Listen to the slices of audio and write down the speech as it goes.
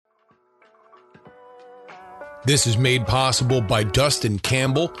This is made possible by Dustin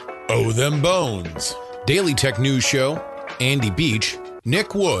Campbell, Oh Them Bones, Daily Tech News Show, Andy Beach,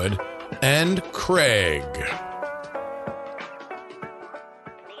 Nick Wood, and Craig.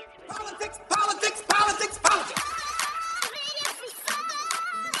 Politics, politics, politics, politics.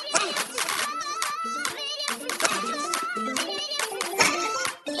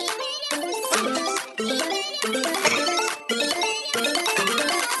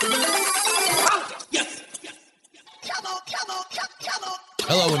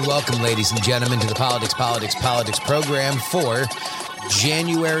 Hello and welcome, ladies and gentlemen, to the Politics program for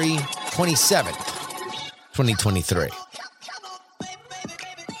January 27th, 2023.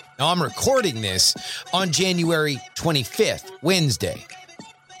 Now, I'm recording this on January 25th, Wednesday.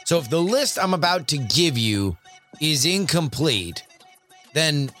 So if the list I'm about to give you is incomplete,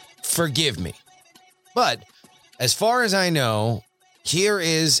 then forgive me. But as far as I know, here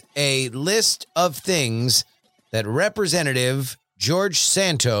is a list of things that Representative George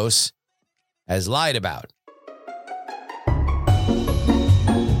Santos has lied about.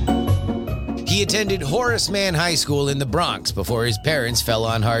 He attended Horace Mann High School in the Bronx before his parents fell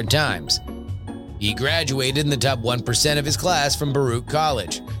on hard times. He graduated in the top 1% of his class from Baruch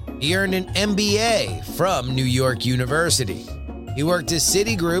College. He earned an MBA from New York University. He worked at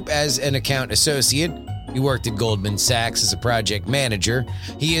Citigroup as an account associate. He worked at Goldman Sachs as a project manager.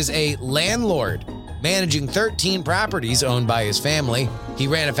 He is a landlord, managing 13 properties owned by his family. He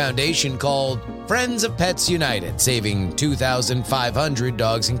ran a foundation called Friends of Pets United, saving 2,500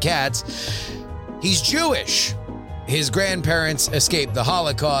 dogs and cats. He's Jewish. His grandparents escaped the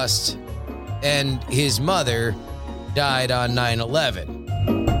Holocaust, and his mother died on 9/11.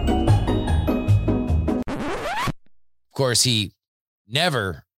 Of course, he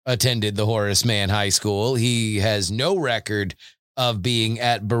never attended the Horace Mann High School. He has no record of being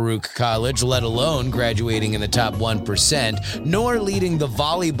at Baruch College, let alone graduating in the top 1%, nor leading the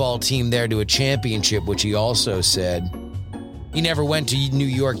volleyball team there to a championship, which he also said. He never went to New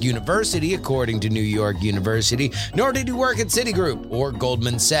York University, according to New York University, nor did he work at Citigroup or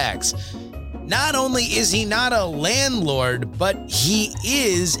Goldman Sachs. Not only is he not a landlord, but he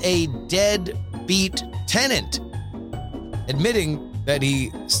is a deadbeat tenant, admitting that he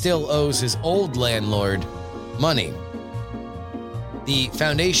still owes his old landlord money. The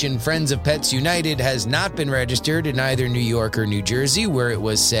foundation Friends of Pets United has not been registered in either New York or New Jersey, where it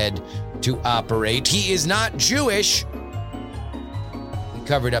was said to operate. He is not Jewish. He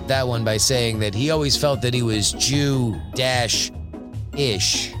covered up that one by saying that he always felt that he was Jew-ish.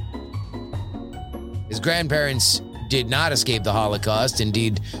 His grandparents did not escape the Holocaust.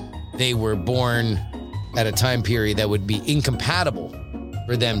 Indeed, they were born at a time period that would be incompatible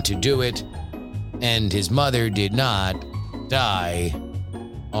for them to do it. And his mother did not die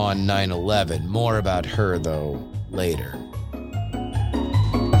on 9/11. More about her, though, later.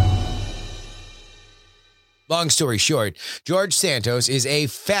 Long story short, George Santos is a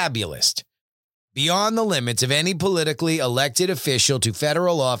fabulist, beyond the limits of any politically elected official to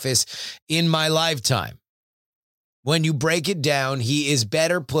federal office in my lifetime. When you break it down, he is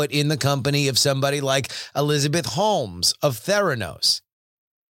better put in the company of somebody like Elizabeth Holmes of Theranos.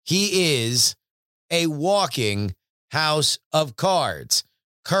 He is a walking house of cards,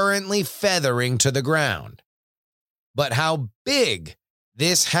 currently feathering to the ground. But how big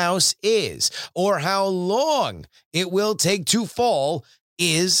this house is, or how long it will take to fall,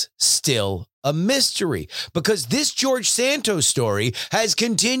 is still a mystery, because this George Santos story has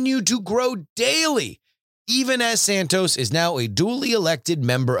continued to grow daily, even as Santos is now a duly elected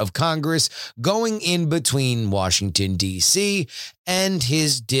member of Congress going in between Washington, D.C. and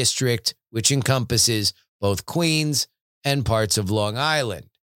his district, which encompasses both Queens and parts of Long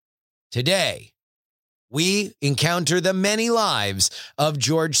Island. Today, we encounter the many lives of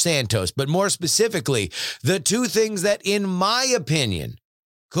George Santos, but more specifically, the two things that, in my opinion,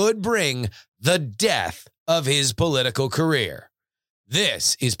 could bring the death of his political career.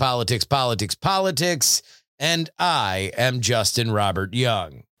 This is Politics, and I am Justin Robert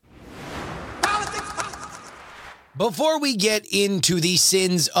Young. Before we get into the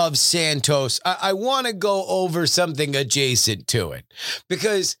sins of Santos, I want to go over something adjacent to it,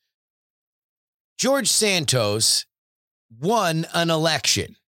 because George Santos won an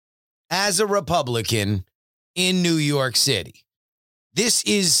election as a Republican in New York City. This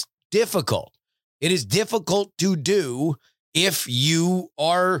is difficult. It is difficult to do if you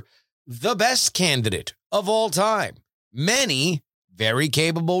are the best candidate of all time. Many very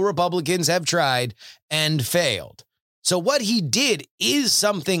capable Republicans have tried and failed. So what he did is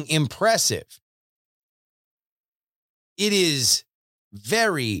something impressive. It is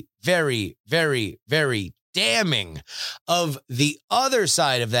very, very, very, very damning of the other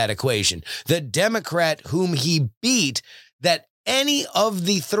side of that equation, the Democrat whom he beat, that any of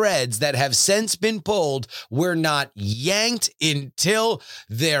the threads that have since been pulled were not yanked until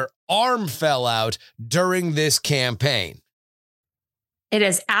their arm fell out during this campaign. It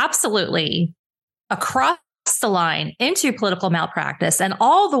is absolutely across the line into political malpractice, and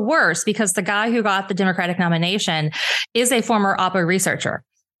all the worse because the guy who got the Democratic nomination is a former Oppo researcher.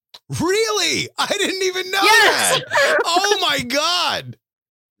 Really? I didn't even know that. Oh my God.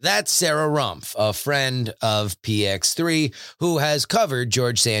 That's Sarah Rumpf, a friend of PX3 who has covered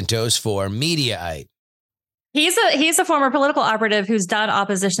George Santos for Mediaite. He's a former political operative who's done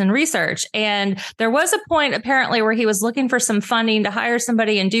opposition research. And there was a point apparently where he was looking for some funding to hire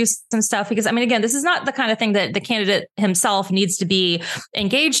somebody and do some stuff. Because, I mean, again, this is not the kind of thing that the candidate himself needs to be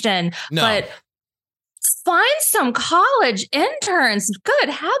engaged in. No. But find some college interns. Good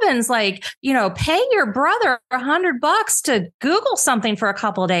heavens. Like, pay your brother $100 to Google something for a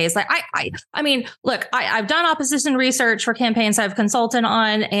couple of days. Like, I mean, look, I've done opposition research for campaigns I've consulted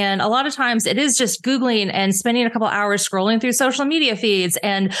on. And a lot of times it is just Googling and spending a couple hours scrolling through social media feeds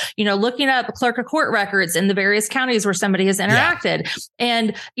and, looking up clerk of court records in the various counties where somebody has interacted. Yeah.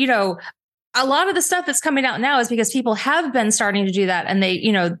 And, a lot of the stuff that's coming out now is because people have been starting to do that. And they,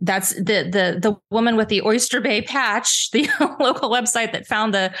 that's the woman with the Oyster Bay patch, the local website that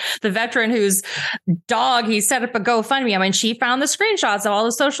found the veteran whose dog he set up a GoFundMe. I mean, she found the screenshots of all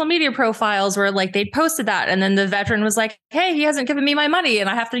the social media profiles where like they posted that. And then the veteran was like, hey, he hasn't given me my money and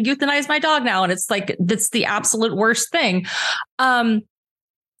I have to euthanize my dog now. And it's like, that's the absolute worst thing.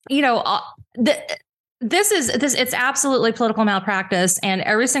 It's absolutely political malpractice, and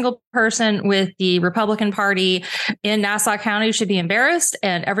every single person with the Republican Party in Nassau County should be embarrassed,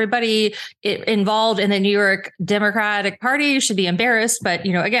 and everybody involved in the New York Democratic Party should be embarrassed. But,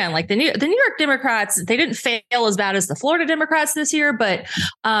 again, like the New York Democrats, they didn't fail as bad as the Florida Democrats this year, but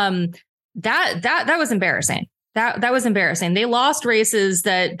that was embarrassing. That was embarrassing. They lost races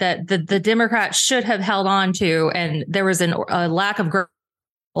that the Democrats should have held on to, and there was a lack of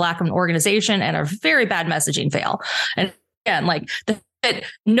organization and a very bad messaging fail. And again, like that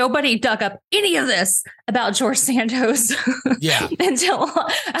nobody dug up any of this about George Santos until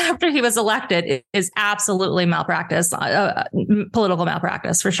after he was elected. It is absolutely malpractice, political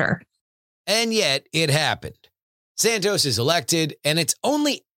malpractice for sure. And yet it happened. Santos is elected, and it's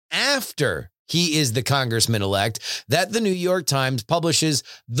only after he is the congressman-elect that the New York Times publishes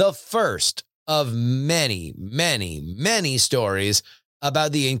the first of many, many, many stories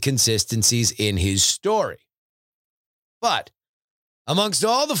about the inconsistencies in his story. But amongst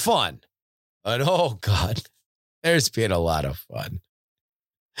all the fun, and oh God, there's been a lot of fun.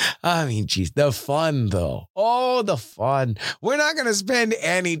 I mean, geez, the fun though. Oh, the fun. We're not going to spend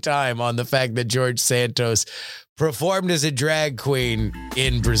any time on the fact that George Santos performed as a drag queen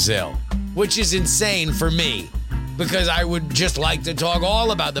in Brazil, which is insane for me, because I would just like to talk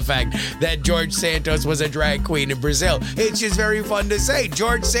all about the fact that George Santos was a drag queen in Brazil. It's just very fun to say.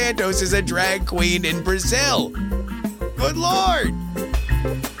 George Santos is a drag queen in Brazil. Good Lord.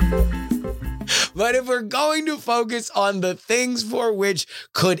 But if we're going to focus on the things for which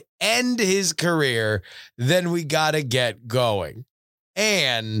could end his career, then we got to get going.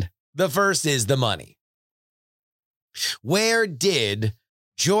 And the first is the money. Where did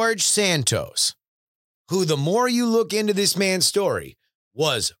George Santos, who the more you look into this man's story,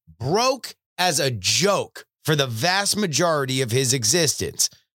 was broke as a joke for the vast majority of his existence.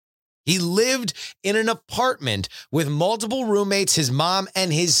 He lived in an apartment with multiple roommates, his mom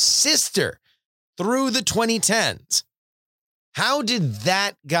and his sister, through the 2010s. How did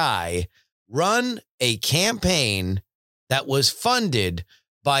that guy run a campaign that was funded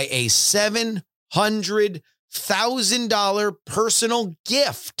by a $700,000 personal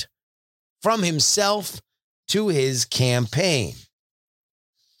gift from himself to his campaign?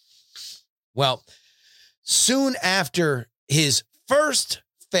 Well, soon after his first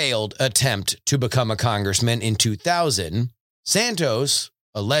failed attempt to become a congressman in 2000, Santos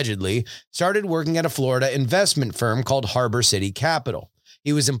allegedly started working at a Florida investment firm called Harbor City Capital.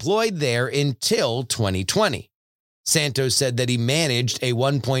 He was employed there until 2020. Santos said that he managed a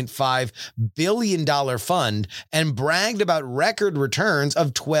 $1.5 billion fund and bragged about record returns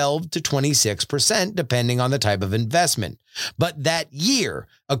of 12 to 26%, depending on the type of investment. But that year,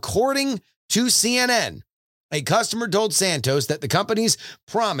 according to CNN, a customer told Santos that the company's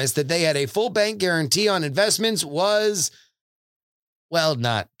promise that they had a full bank guarantee on investments was, well,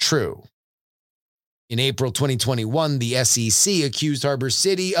 not true. In April 2021, the SEC accused Harbor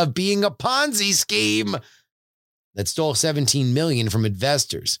City of being a Ponzi scheme that stole $17 million from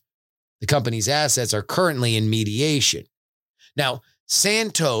investors. The company's assets are currently in mediation. Now,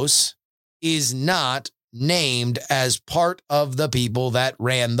 Santos is not named as part of the people that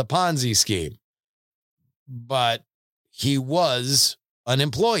ran the Ponzi scheme, but he was an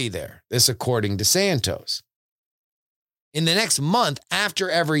employee there. This according to Santos. In the next month after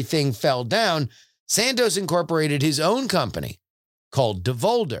everything fell down, Santos incorporated his own company called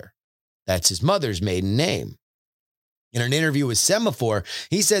DeVolder. That's his mother's maiden name. In an interview with Semaphore,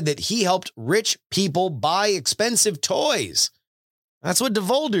 he said that he helped rich people buy expensive toys. That's what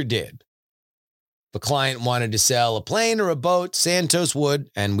DeVolder did. If a client wanted to sell a plane or a boat, Santos would,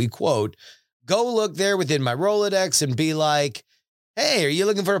 and we quote, go look there within my Rolodex and be like, hey, are you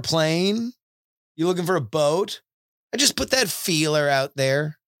looking for a plane? You looking for a boat? I just put that feeler out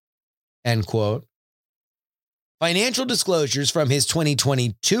there. End quote. Financial disclosures from his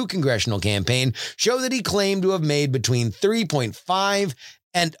 2022 congressional campaign show that he claimed to have made between $3.5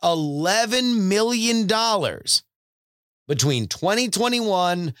 and $11 million between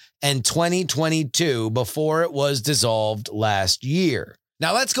 2021 and 2022 before it was dissolved last year.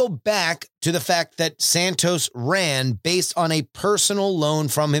 Now let's go back to the fact that Santos ran based on a personal loan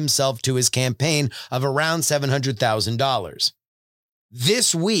from himself to his campaign of around $700,000.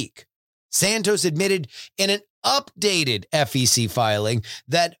 This week, Santos admitted in an updated FEC filing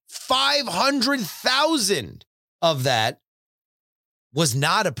that $500,000 of that was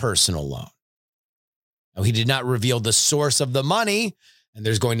not a personal loan. Now, he did not reveal the source of the money, and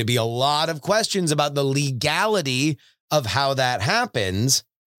there's going to be a lot of questions about the legality of how that happens.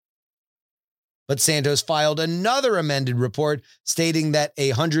 But Santos filed another amended report stating that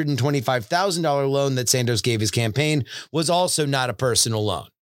a $125,000 loan that Santos gave his campaign was also not a personal loan.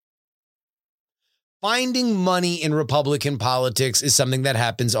 Finding money in Republican politics is something that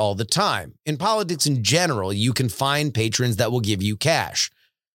happens all the time. In politics in general, you can find patrons that will give you cash.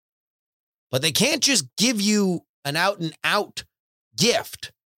 But they can't just give you an out-and-out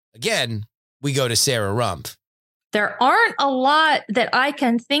gift. Again, we go to Sarah Rumpf. There aren't a lot that I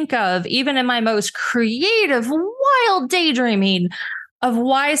can think of, even in my most creative, wild daydreaming, of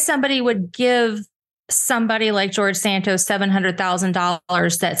why somebody would give somebody like George Santos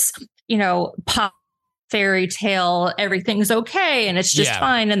 $700,000 that's, pop fairy tale, everything's okay and it's just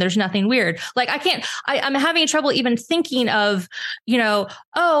fine and there's nothing weird. Like I'm having trouble even thinking of,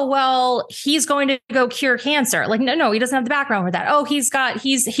 oh, well, he's going to go cure cancer. Like, no, he doesn't have the background for that. Oh, he's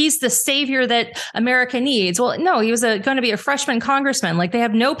the savior that America needs. Well, no, he was going to be a freshman congressman. Like, they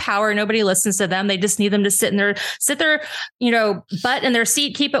have no power. Nobody listens to them. They just need them to sit their, butt in their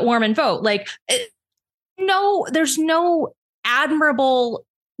seat, keep it warm and vote. Like, there's no admirable,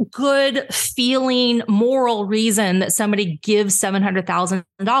 good feeling, moral reason that somebody gives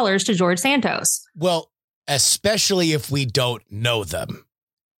 $700,000 to George Santos. Well, especially if we don't know them.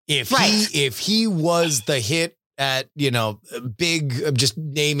 If he was the hit at, big, I'm just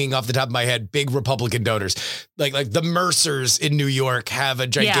naming off the top of my head, big Republican donors, like the Mercers in New York have a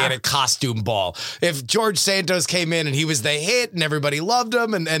gigantic costume ball. If George Santos came in and he was the hit and everybody loved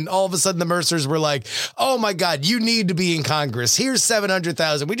him, and all of a sudden the Mercers were like, oh my God, you need to be in Congress. Here's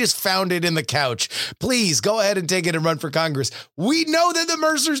 $700,000. We just found it in the couch. Please go ahead and take it and run for Congress. We know that the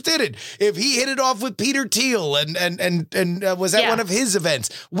Mercers did it. If he hit it off with Peter Thiel and was at one of his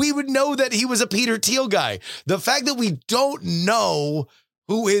events, we would know that he was a Peter Thiel guy. The fact that we don't know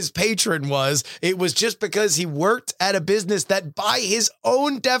who his patron was, it was just because he worked at a business that by his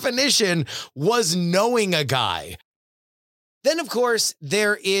own definition was knowing a guy. Then, of course,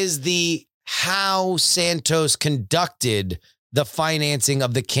 there is the how Santos conducted the financing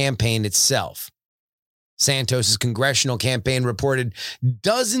of the campaign itself. Santos's congressional campaign reported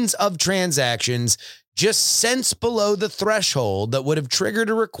dozens of transactions just cents below the threshold that would have triggered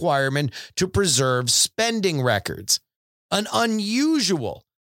a requirement to preserve spending records. An unusual,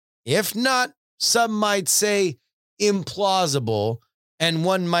 if not, some might say, implausible, and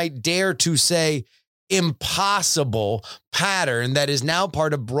one might dare to say impossible pattern that is now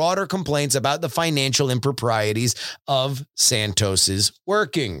part of broader complaints about the financial improprieties of Santos's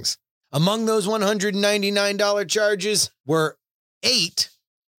workings. Among those $199 charges were 8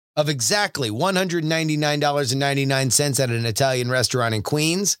 of exactly $199.99 at an Italian restaurant in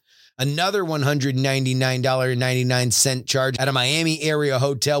Queens, another $199.99 charge at a Miami area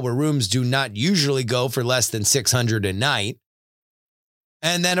hotel where rooms do not usually go for less than $600 a night.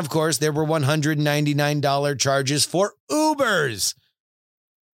 And then, of course, there were $199 charges for Ubers,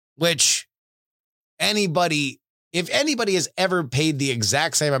 which if anybody has ever paid the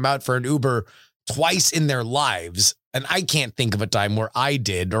exact same amount for an Uber twice in their lives, and I can't think of a time where I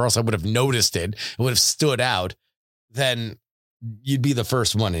did, or else I would have noticed it, would have stood out, then you'd be the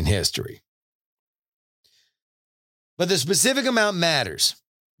first one in history. But the specific amount matters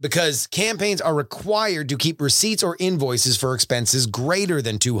because campaigns are required to keep receipts or invoices for expenses greater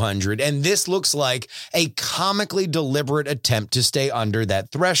than $200, and this looks like a comically deliberate attempt to stay under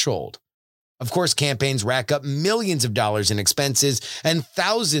that threshold. Of course, campaigns rack up millions of dollars in expenses and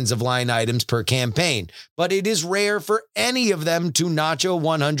thousands of line items per campaign, but it is rare for any of them to notch a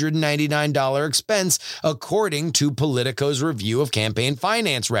 $199 expense, according to Politico's review of campaign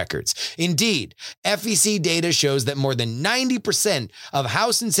finance records. Indeed, FEC data shows that more than 90% of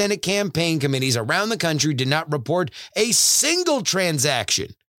House and Senate campaign committees around the country did not report a single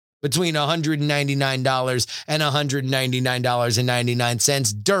transaction between $199 and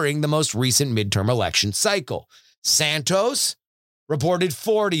 $199.99 during the most recent midterm election cycle. Santos reported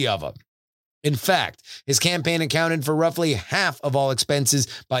 40 of them. In fact, his campaign accounted for roughly half of all expenses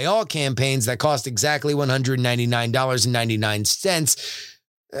by all campaigns that cost exactly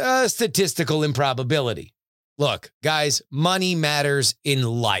 $199.99. Statistical improbability. Look, guys, money matters in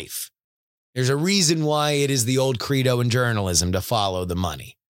life. There's a reason why it is the old credo in journalism to follow the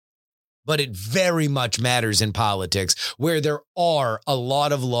money. But it very much matters in politics, where there are a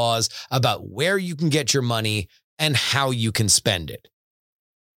lot of laws about where you can get your money and how you can spend it.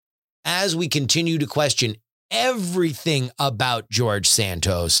 As we continue to question everything about George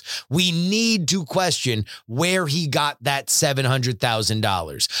Santos, we need to question where he got that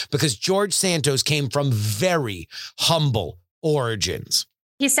 $700,000, because George Santos came from very humble origins.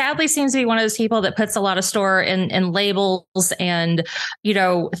 He sadly seems to be one of those people that puts a lot of store in labels and,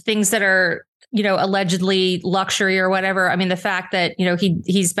 things that are, allegedly luxury or whatever. I mean, the fact that,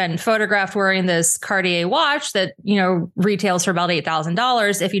 he's been photographed wearing this Cartier watch that, retails for about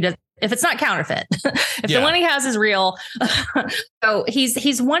 $8,000 if it's not counterfeit, the one he has is real. So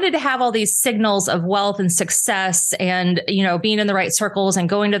he's wanted to have all these signals of wealth and success and, being in the right circles and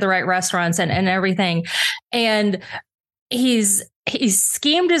going to the right restaurants and everything. And he's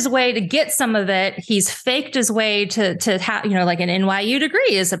schemed his way to get some of it. He's faked his way to have, like an NYU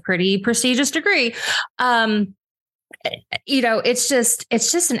degree is a pretty prestigious degree. It's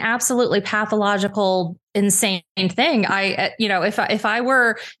just an absolutely pathological, insane thing. If I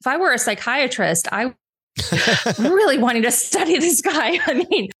were a psychiatrist, I really wanting to study this guy. I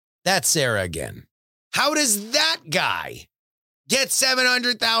mean, that's Sarah again. How does that guy get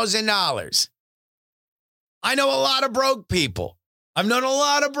 $700,000? I know a lot of broke people. I've known a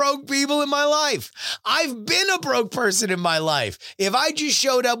lot of broke people in my life. I've been a broke person in my life. If I just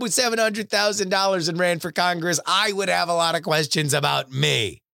showed up with $700,000 and ran for Congress, I would have a lot of questions about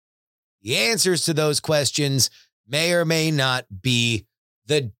me. The answers to those questions may or may not be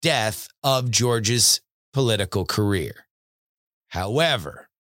the death of George's political career. However,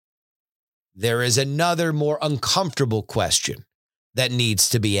 there is another more uncomfortable question that needs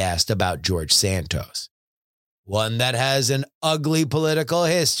to be asked about George Santos. One that has an ugly political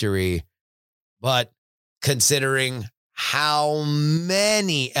history, but considering how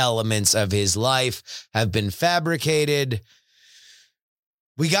many elements of his life have been fabricated,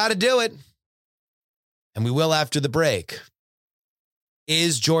 we got to do it. And we will after the break.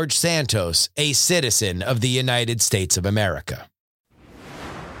 Is George Santos a citizen of the United States of America?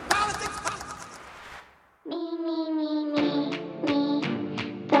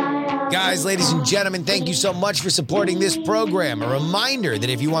 Guys, ladies and gentlemen, thank you so much for supporting this program. A reminder that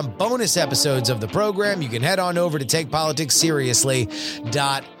if you want bonus episodes of the program, you can head on over to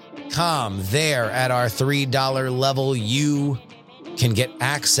TakePoliticsSeriously.com. There at our $3 level, you can get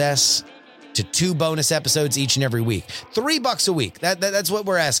access to 2 bonus episodes each and every week. $3 a week. That's what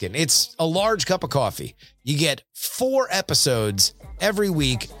we're asking. It's a large cup of coffee. You get 4 episodes every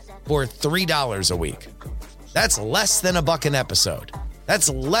week for $3 a week. That's less than $1 an episode. That's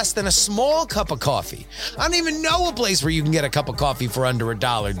less than a small cup of coffee. I don't even know a place where you can get a cup of coffee for under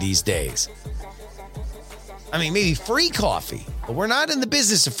 $1 these days. I mean, maybe free coffee, but we're not in the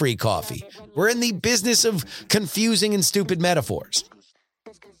business of free coffee. We're in the business of confusing and stupid metaphors.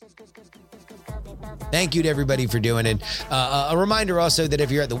 Thank you to everybody for doing it. A reminder also that if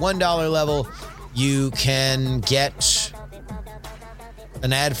you're at the $1 level, you can get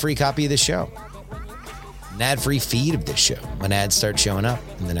an ad-free copy of the show. An ad-free feed of this show when ads start showing up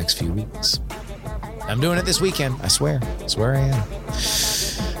in the next few weeks. I'm doing it this weekend. I swear. I swear I am.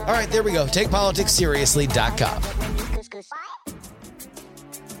 All right, there we go. TakePoliticsSeriously.com.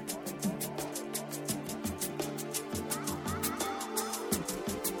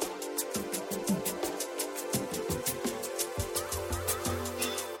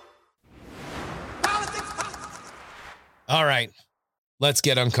 All right, let's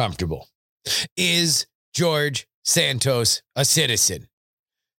get uncomfortable. Is George Santos a citizen.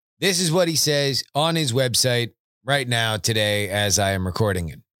 This is what he says on his website right now, today, as I am recording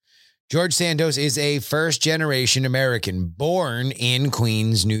it. George Santos is a first-generation American born in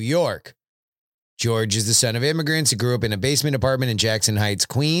Queens, New York. George is the son of immigrants who grew up in a basement apartment in Jackson Heights,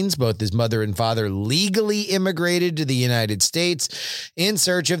 Queens. Both his mother and father legally immigrated to the United States in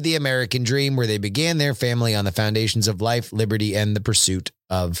search of the American dream, where they began their family on the foundations of life, liberty, and the pursuit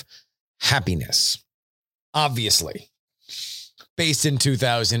of happiness. Obviously, based in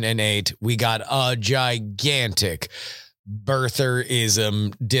 2008, we got a gigantic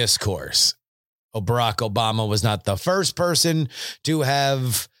birtherism discourse. Barack Obama was not the first person to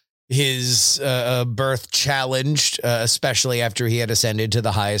have his birth challenged, especially after he had ascended to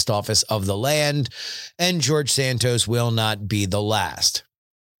the highest office of the land, and George Santos will not be the last.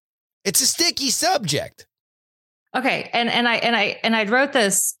 It's a sticky subject. Okay, and I wrote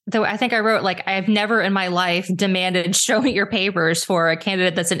this, though I think I wrote, like, I've never in my life demanded show me your papers for a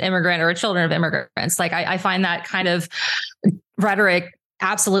candidate that's an immigrant or a children of immigrants. Like, I find that kind of rhetoric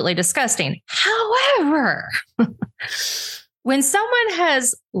absolutely disgusting. However, when someone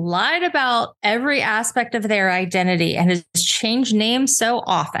has lied about every aspect of their identity and has changed names so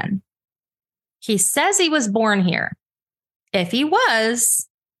often, he says he was born here. If he was,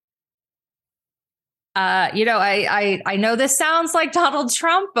 I know this sounds like Donald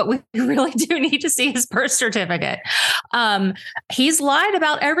Trump, but we really do need to see his birth certificate. He's lied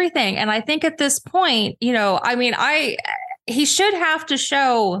about everything. And I think at this point, he should have to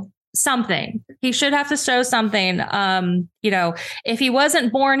show something. He should have to show something. If he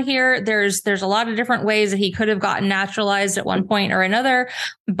wasn't born here, there's a lot of different ways that he could have gotten naturalized at one point or another.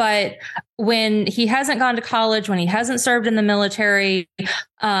 But when he hasn't gone to college, when he hasn't served in the military,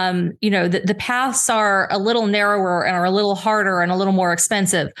 the paths are a little narrower and are a little harder and a little more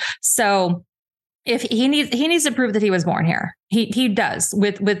expensive. So if he needs to prove that he was born here. He does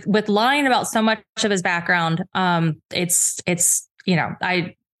with lying about so much of his background.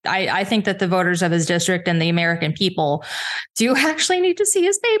 I think that the voters of his district and the American people do actually need to see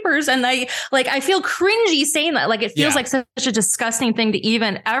his papers. And I feel cringy saying that. Like, it feels like such a disgusting thing to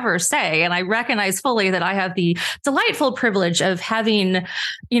even ever say. And I recognize fully that I have the delightful privilege of having,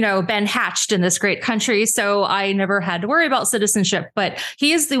 been hatched in this great country. So I never had to worry about citizenship. But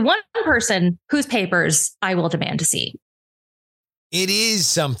he is the one person whose papers I will demand to see. It is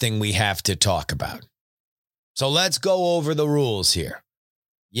something we have to talk about. So let's go over the rules here.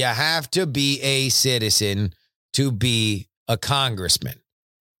 You have to be a citizen to be a congressman.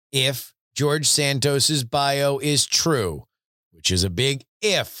 If George Santos's bio is true, which is a big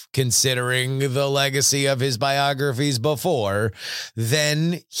if considering the legacy of his biographies before,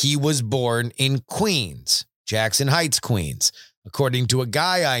 then he was born in Queens, Jackson Heights, Queens. According to a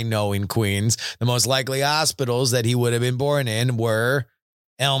guy I know in Queens, the most likely hospitals that he would have been born in were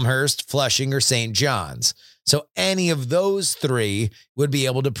Elmhurst, Flushing, or St. John's. So any of those three would be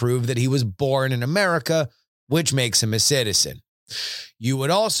able to prove that he was born in America, which makes him a citizen. You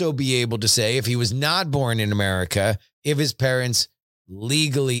would also be able to say if he was not born in America, if his parents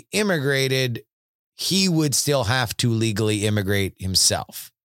legally immigrated, he would still have to legally immigrate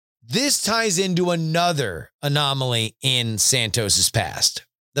himself. This ties into another anomaly in Santos's past.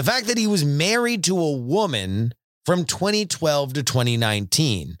 The fact that he was married to a woman from 2012 to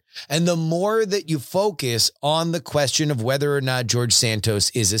 2019. And the more that you focus on the question of whether or not George Santos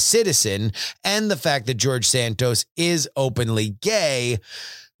is a citizen and the fact that George Santos is openly gay,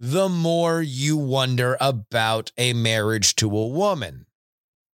 the more you wonder about a marriage to a woman.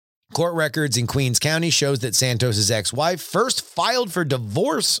 Court records in Queens County shows that Santos's ex-wife first filed for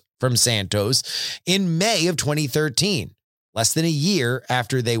divorce from Santos in May of 2013, less than a year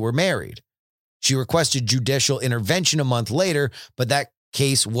after they were married. She requested judicial intervention a month later, but that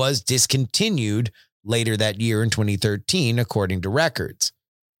case was discontinued later that year in 2013, according to records.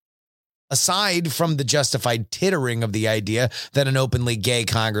 Aside from the justified tittering of the idea that an openly gay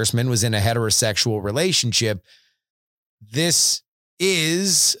congressman was in a heterosexual relationship, this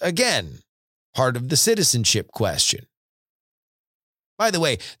is, again, part of the citizenship question. By the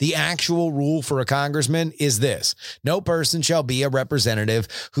way, the actual rule for a congressman is this: no person shall be a representative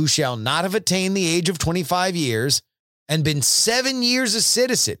who shall not have attained the age of 25 years and been 7 years a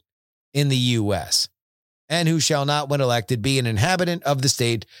citizen in the U.S., and who shall not, when elected, be an inhabitant of the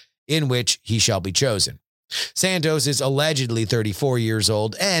state in which he shall be chosen. Santos is allegedly 34 years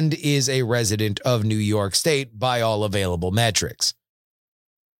old and is a resident of New York State by all available metrics.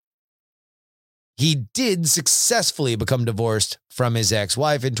 He did successfully become divorced from his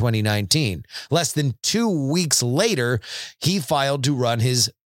ex-wife in 2019. Less than 2 weeks later, he filed to run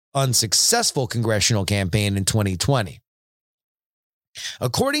his unsuccessful congressional campaign in 2020.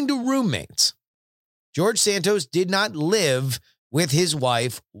 According to roommates, George Santos did not live with his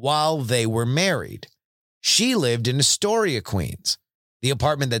wife while they were married. She lived in Astoria, Queens. The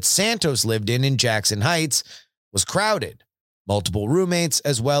apartment that Santos lived in Jackson Heights was crowded. Multiple roommates,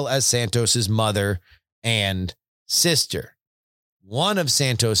 as well as Santos's mother and sister. One of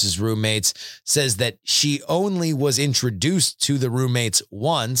Santos's roommates says that she only was introduced to the roommates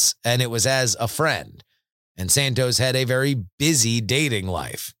once, and it was as a friend. And Santos had a very busy dating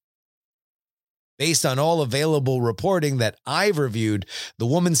life. Based on all available reporting that I've reviewed, the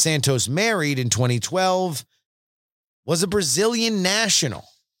woman Santos married in 2012 was a Brazilian national,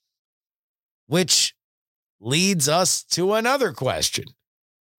 which leads us to another question.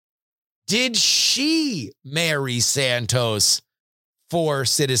 Did she marry Santos for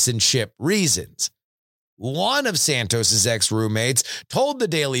citizenship reasons? One of Santos's ex-roommates told the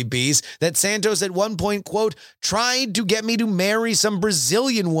Daily Beast that Santos at one point, quote, tried to get me to marry some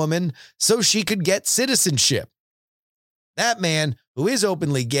Brazilian woman so she could get citizenship. That man, who is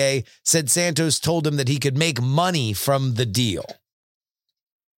openly gay, said Santos told him that he could make money from the deal.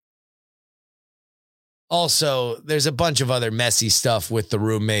 Also, there's a bunch of other messy stuff with the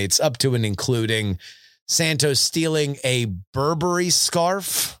roommates, up to and including Santos stealing a Burberry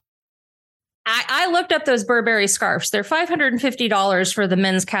scarf. I looked up those Burberry scarves. They're $550 for the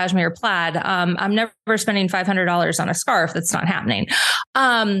men's cashmere plaid. I'm never spending $500 on a scarf. That's not happening.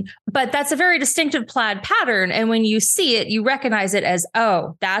 But that's a very distinctive plaid pattern. And when you see it, you recognize it as,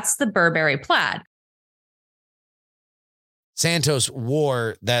 oh, that's the Burberry plaid. Santos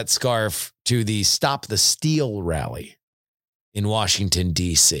wore that scarf to the Stop the Steal rally in Washington,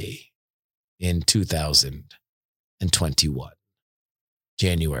 D.C. in 2021,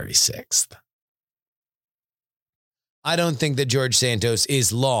 January 6th. I don't think that George Santos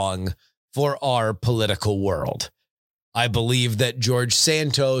is long for our political world. I believe that George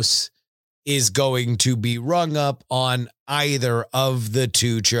Santos is going to be rung up on either of the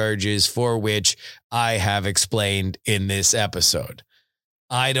two charges for which I have explained in this episode.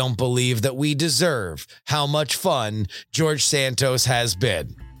 I don't believe that we deserve how much fun George Santos has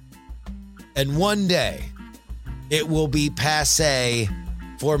been. And one day, it will be passé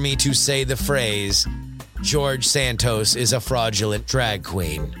for me to say the phrase, George Santos is a fraudulent drag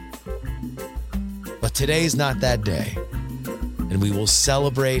queen. But today's not that day, and we will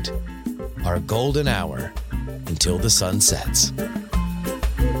celebrate our golden hour until the sun sets.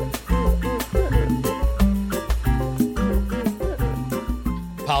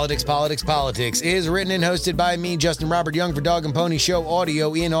 Politics, Politics, Politics is written and hosted by me, Justin Robert Young, for Dog and Pony Show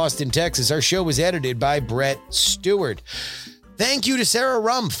Audio in Austin, Texas. Our show was edited by Brett Stewart. Thank you to Sarah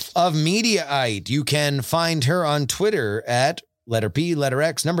Rumpf of Mediaite. You can find her on Twitter at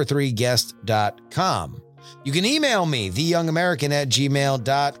 _X3guest.com. You can email me,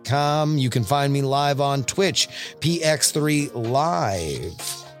 theyoungamerican@gmail.com. You can find me live on Twitch,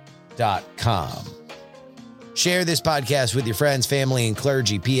 px3live.com. Share this podcast with your friends, family, and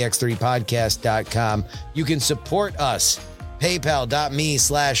clergy, px3podcast.com. You can support us,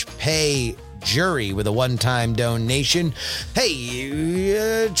 paypal.me/payjury with a one-time donation.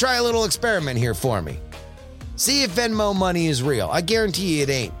 Hey, try a little experiment here for me. See if Venmo money is real. I guarantee you it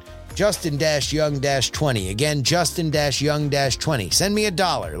ain't. Justin-Young-20. Again, Justin-Young-20. Send me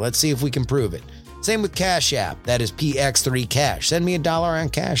 $1. Let's see if we can prove it. Same with Cash App. That is PX3 Cash. Send me $1 on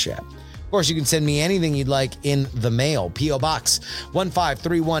Cash App. Of course, you can send me anything you'd like in the mail. P.O. Box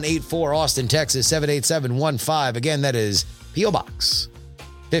 153184, Austin, Texas 78715. Again, that is P.O. Box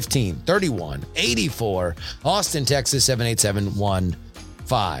 153184, Austin, Texas 78715.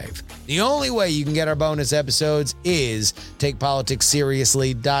 The only way you can get our bonus episodes is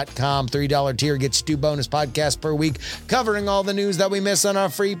TakePoliticsSeriously.com. $3 tier gets you 2 bonus podcasts per week, covering all the news that we miss on our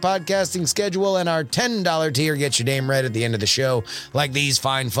free podcasting schedule. And our $10 tier gets your name read at the end of the show, like these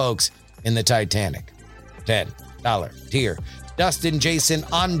fine folks in the Titanic. $10 tier. Dustin, Jason,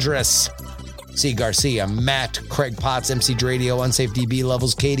 Andres, C. Garcia, Matt, Craig Potts, MC Dradio, Unsafe DB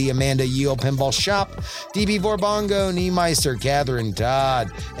Levels, Katie, Amanda, Yeo, Pinball Shop, DB Vorbongo, Niemeister, Catherine, Todd,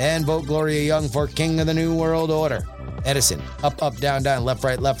 and vote Gloria Young for King of the New World Order. Edison, Up, Up, Down, Down, Left,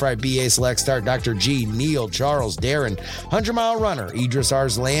 Right, BA, Select, Start, Dr. G, Neil, Charles, Darren, 100 Mile Runner, Idris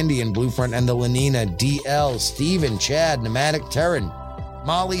Arslandian, Bluefront and the Lenina, DL, Steven, Chad, Pneumatic Terran,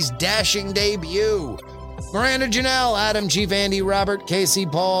 Molly's dashing debut, Miranda Janelle, Adam, Chief Andy, Robert, Casey,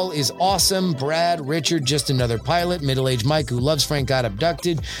 Paul is awesome, Brad, Richard, just another pilot, middle-aged Mike who loves Frank got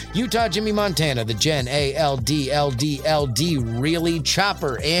abducted, Utah, Jimmy Montana, the Jen, ALDLDLD, really,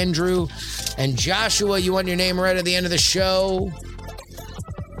 Chopper, Andrew, and Joshua. You want your name right at the end of the show?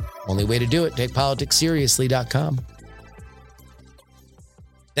 Only way to do it, takepoliticsseriously.com.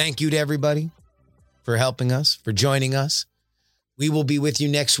 Thank you to everybody for helping us, for joining us. We will be with you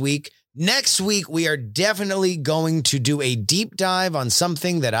next week. Next week, we are definitely going to do a deep dive on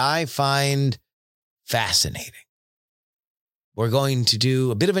something that I find fascinating. We're going to do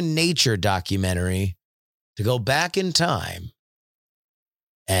a bit of a nature documentary to go back in time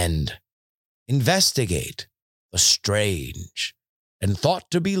and investigate the strange and thought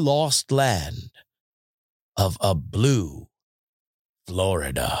to be lost land of a blue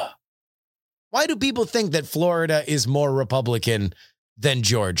Florida. Why do people think that Florida is more Republican than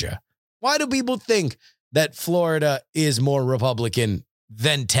Georgia? Why do people think that Florida is more Republican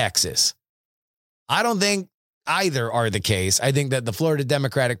than Texas? I don't think either are the case. I think that the Florida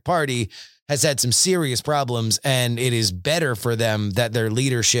Democratic Party has had some serious problems, and it is better for them that their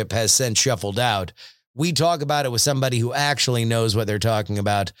leadership has since shuffled out. We talk about it with somebody who actually knows what they're talking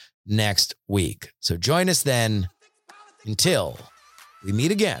about next week. So join us then. Until we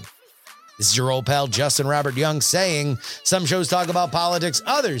meet again. This is your old pal, Justin Robert Young, saying some shows talk about politics,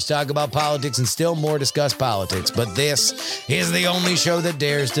 others talk about politics, and still more discuss politics. But this is the only show that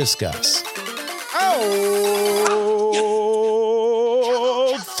dares discuss. Oh,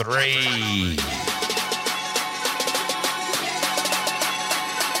 three.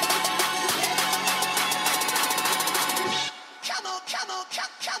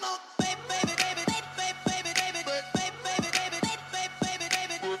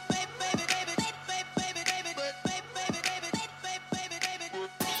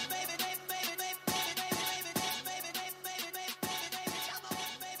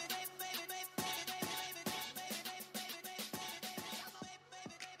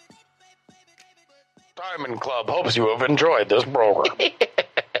 Diamond Club hopes you have enjoyed this program.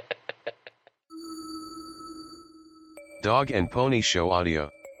 Dog and Pony Show audio.